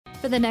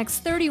For the next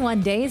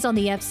 31 days on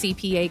the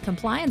FCPA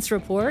Compliance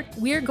Report,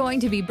 we're going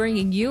to be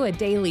bringing you a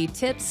daily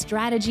tip,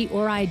 strategy,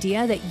 or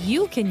idea that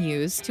you can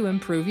use to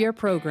improve your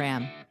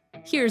program.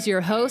 Here's your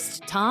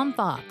host, Tom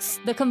Fox,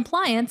 the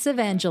Compliance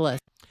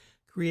Evangelist.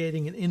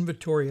 Creating an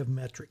inventory of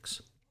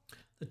metrics.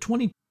 The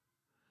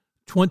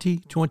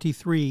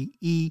 2023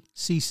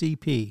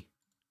 ECCP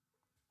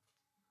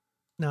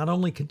not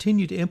only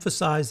continue to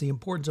emphasize the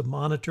importance of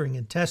monitoring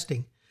and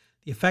testing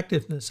the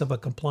effectiveness of a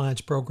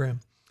compliance program,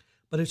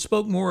 but it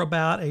spoke more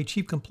about a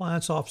chief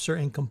compliance officer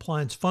and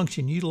compliance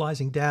function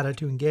utilizing data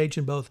to engage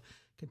in both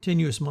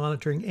continuous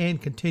monitoring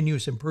and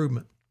continuous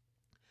improvement.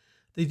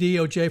 The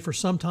DOJ for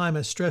some time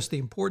has stressed the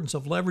importance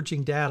of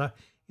leveraging data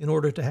in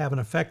order to have an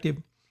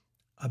effective,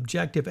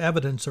 objective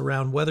evidence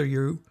around whether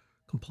your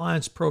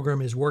compliance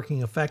program is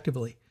working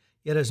effectively.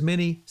 Yet as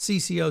many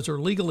CCOs are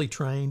legally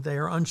trained, they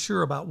are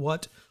unsure about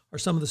what are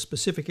some of the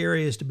specific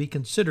areas to be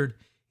considered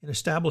in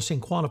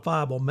establishing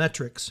quantifiable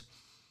metrics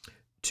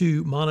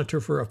to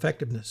monitor for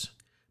effectiveness.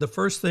 The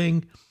first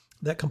thing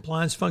that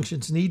compliance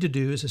functions need to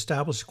do is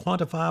establish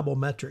quantifiable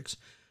metrics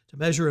to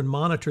measure and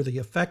monitor the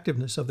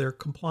effectiveness of their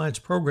compliance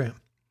program.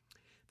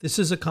 This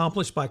is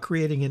accomplished by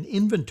creating an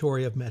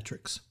inventory of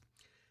metrics.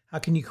 How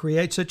can you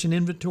create such an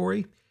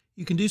inventory?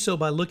 You can do so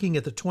by looking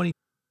at the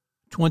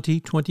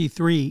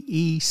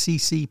 2023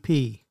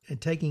 ECCP and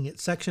taking it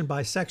section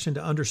by section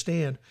to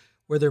understand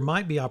where there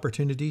might be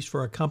opportunities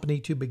for a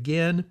company to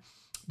begin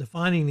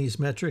defining these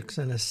metrics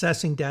and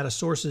assessing data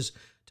sources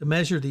to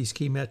measure these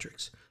key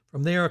metrics.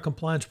 From there, a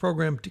compliance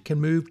program can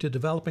move to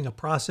developing a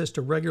process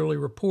to regularly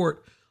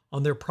report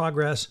on their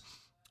progress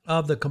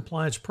of the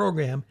compliance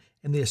program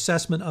and the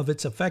assessment of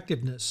its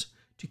effectiveness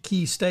to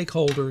key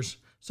stakeholders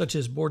such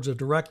as boards of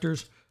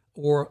directors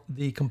or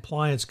the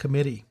compliance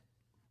committee.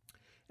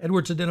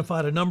 Edwards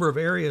identified a number of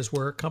areas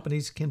where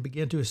companies can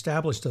begin to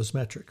establish those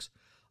metrics.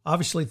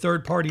 Obviously,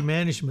 third-party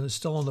management is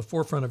still on the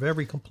forefront of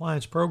every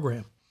compliance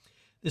program.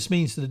 This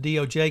means that the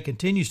DOJ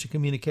continues to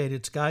communicate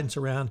its guidance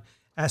around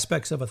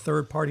aspects of a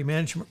third-party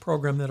management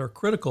program that are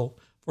critical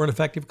for an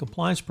effective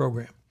compliance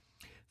program.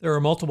 There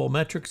are multiple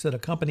metrics that a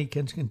company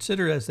can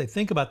consider as they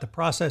think about the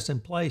process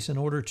in place in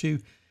order to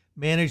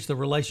manage the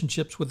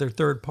relationships with their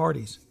third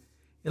parties.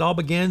 It all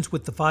begins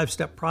with the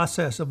 5-step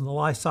process of the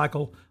life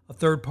cycle of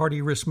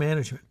third-party risk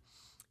management.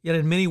 Yet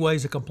in many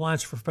ways, a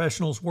compliance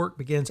professional's work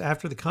begins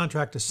after the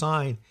contract is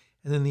signed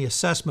and then the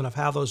assessment of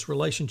how those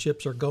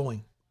relationships are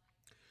going.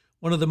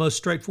 One of the most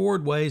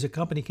straightforward ways a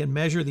company can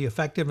measure the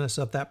effectiveness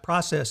of that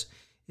process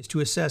is to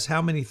assess how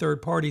many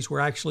third parties were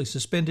actually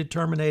suspended,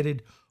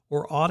 terminated,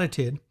 or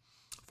audited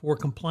for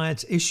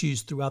compliance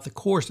issues throughout the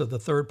course of the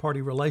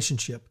third-party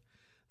relationship.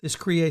 This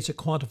creates a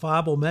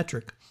quantifiable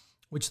metric,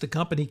 which the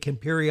company can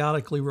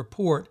periodically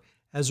report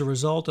as a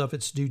result of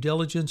its due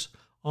diligence,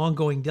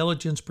 ongoing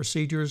diligence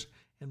procedures,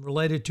 and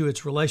related to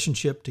its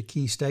relationship to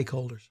key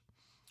stakeholders.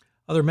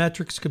 Other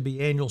metrics could be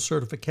annual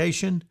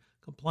certification,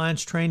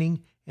 compliance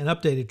training, and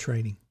updated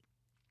training.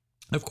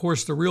 Of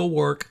course, the real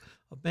work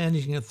of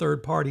managing a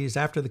third party is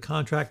after the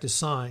contract is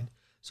signed,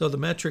 so the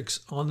metrics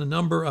on the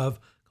number of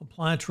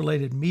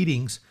compliance-related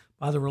meetings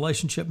by the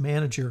relationship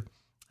manager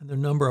and the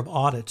number of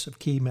audits of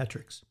key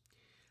metrics.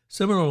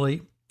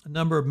 Similarly, a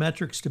number of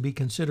metrics to be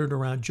considered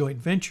around joint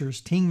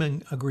ventures,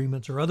 teaming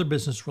agreements, or other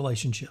business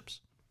relationships.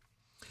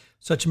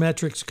 Such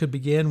metrics could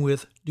begin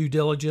with due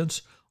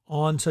diligence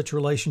on such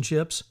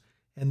relationships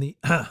and the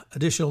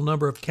additional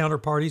number of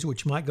counterparties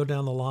which might go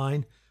down the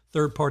line,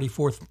 third party,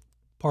 fourth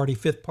party,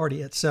 fifth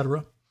party,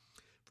 etc.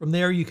 From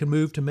there, you can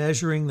move to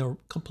measuring the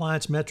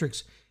compliance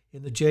metrics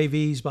in the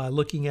JVs by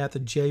looking at the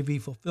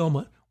JV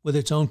fulfillment with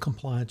its own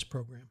compliance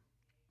program.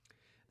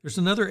 There's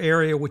another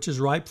area which is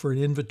ripe for an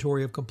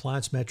inventory of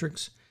compliance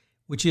metrics,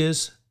 which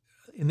is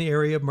in the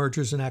area of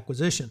mergers and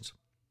acquisitions.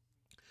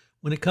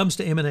 When it comes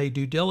to M&A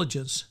due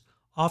diligence,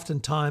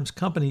 oftentimes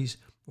companies,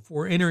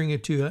 before entering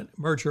into a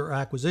merger or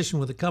acquisition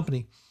with a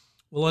company,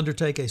 will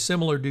undertake a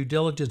similar due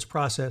diligence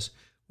process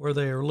where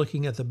they are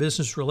looking at the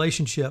business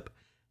relationship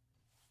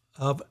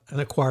of an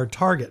acquired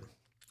target.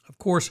 Of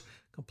course,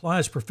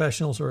 compliance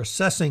professionals are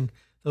assessing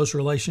those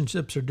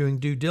relationships or doing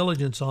due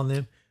diligence on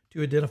them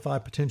to identify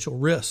potential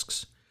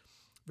risks.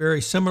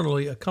 Very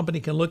similarly, a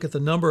company can look at the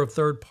number of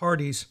third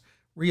parties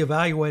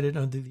reevaluated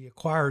under the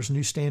acquirer's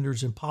new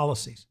standards and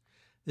policies.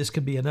 This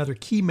could be another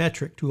key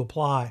metric to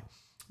apply,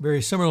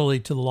 very similarly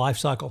to the life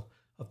cycle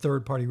of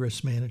third-party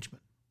risk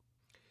management.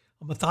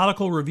 A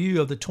methodical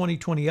review of the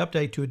 2020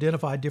 update to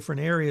identify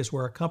different areas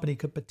where a company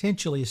could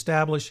potentially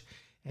establish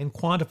and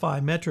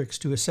quantify metrics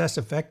to assess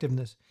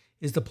effectiveness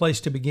is the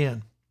place to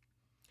begin.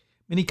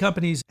 Many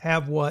companies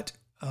have what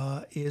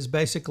is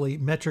basically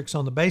metrics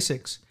on the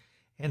basics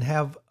and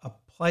have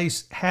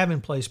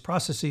in place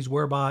processes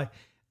whereby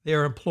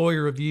their employee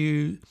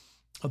review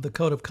of the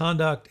code of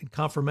conduct and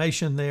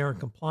confirmation they are in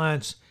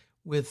compliance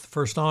with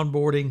first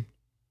onboarding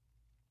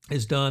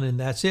is done, and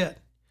that's it.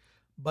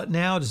 But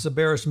now it is the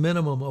barest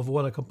minimum of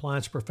what a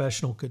compliance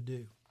professional could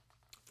do.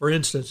 For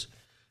instance,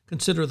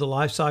 consider the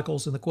life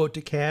cycles in the quote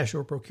to cash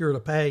or procure to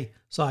pay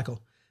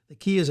cycle. The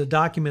key is a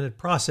documented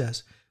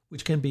process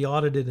which can be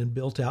audited and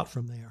built out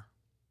from there.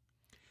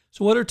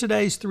 So what are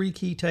today's 3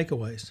 key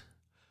takeaways?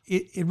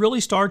 It really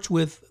starts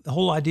with the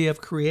whole idea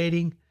of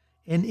creating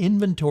an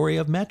inventory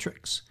of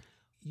metrics.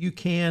 You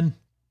can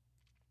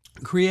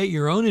create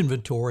your own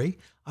inventory.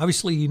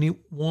 Obviously, you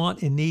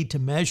want and need to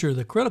measure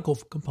the critical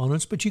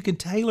components, but you can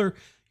tailor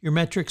your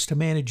metrics to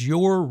manage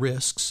your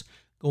risks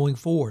going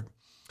forward.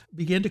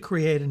 Begin to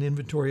create an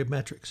inventory of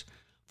metrics.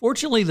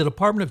 Fortunately, the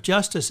Department of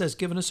Justice has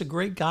given us a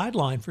great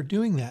guideline for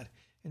doing that.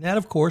 And that,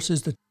 of course,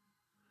 is the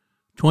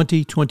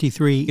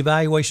 2023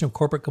 Evaluation of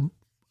Corporate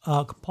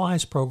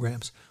Compliance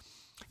Programs.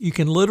 You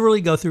can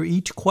literally go through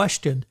each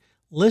question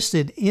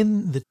listed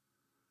in the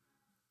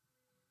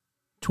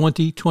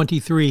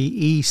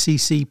 2023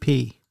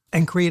 ECCP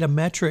and create a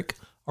metric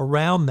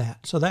around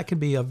that. So that can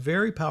be a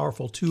very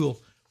powerful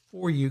tool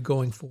for you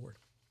going forward.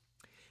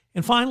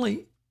 And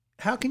finally,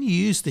 how can you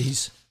use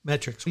these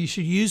metrics? You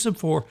should use them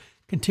for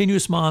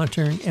continuous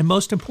monitoring and,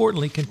 most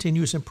importantly,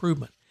 continuous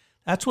improvement.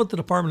 That's what the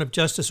Department of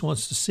Justice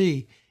wants to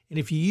see. And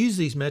if you use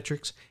these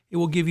metrics, it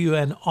will give you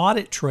an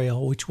audit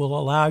trail, which will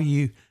allow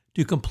you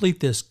to complete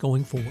this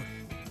going forward.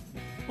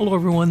 Hello,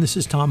 everyone. This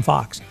is Tom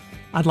Fox.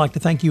 I'd like to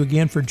thank you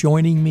again for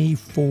joining me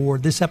for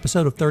this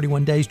episode of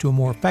 31 Days to a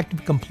More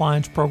Effective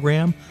Compliance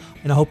Program,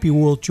 and I hope you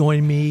will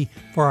join me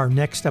for our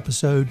next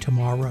episode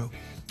tomorrow.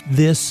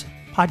 This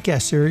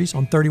podcast series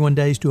on 31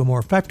 Days to a More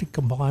Effective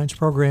Compliance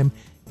Program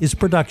is a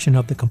production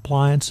of the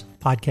Compliance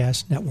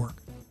Podcast Network.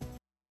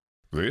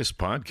 This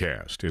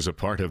podcast is a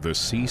part of the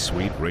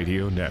C-Suite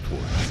Radio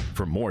Network.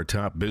 For more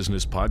top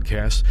business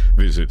podcasts,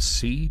 visit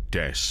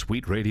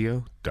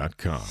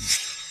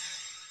c-suiteradio.com.